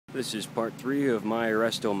This is part 3 of my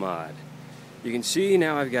resto mod. You can see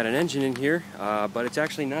now I've got an engine in here, but it's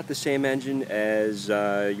actually not the same engine as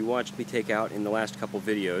you watched me take out in the last couple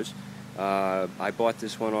videos. I bought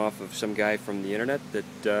this one off of some guy from the internet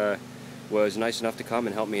that was nice enough to come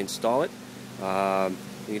and help me install it.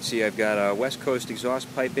 You can see I've got a West Coast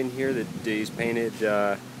exhaust pipe in here that is painted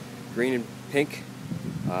green and pink.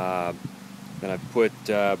 Then I've put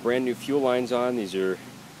brand new fuel lines on. These are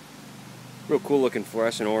real cool looking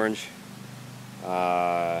fluorescent orange.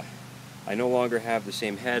 I no longer have the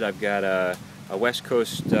same head. I've got a West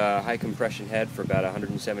Coast high compression head for about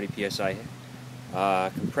 170 psi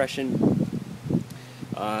compression.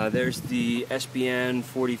 There's the SBN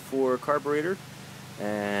 44 carburetor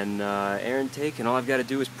and air intake, and all I've got to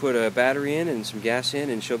do is put a battery in and some gas in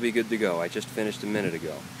and she'll be good to go. I just finished a minute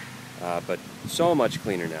ago. But so much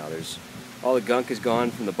cleaner now. All the gunk is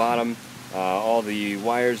gone from the bottom. All the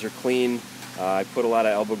wires are clean. I put a lot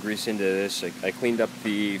of elbow grease into this. I cleaned up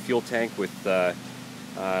the fuel tank with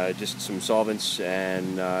just some solvents,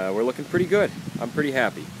 and we're looking pretty good. I'm pretty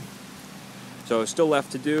happy. So still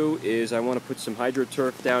left to do is I want to put some hydro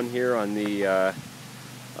turf down here on the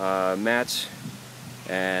mats,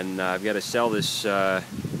 and I've got to sell this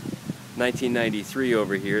 1993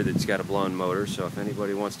 over here that's got a blown motor, so if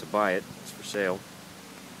anybody wants to buy it, it's for sale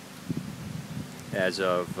as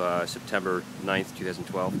of September 9th,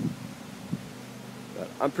 2012. But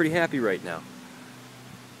I'm pretty happy right now.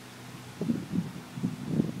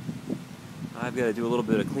 I've got to do a little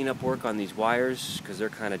bit of cleanup work on these wires because they're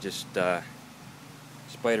kind of just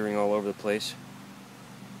spidering all over the place.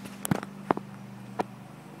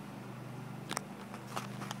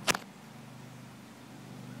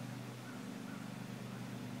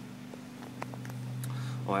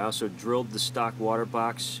 Oh, I also drilled the stock water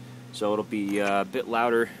box, so it'll be a bit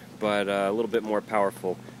louder but a little bit more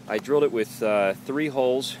powerful. I drilled it with 3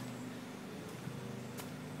 holes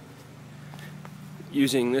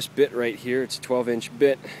using this bit right here. It's a 12-inch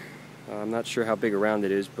bit. I'm not sure how big around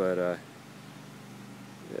it is, but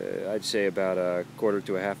I'd say about a quarter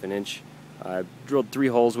to a half an inch. I drilled 3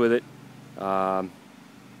 holes with it, and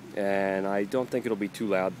I don't think it'll be too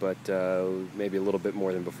loud, but maybe a little bit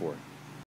more than before.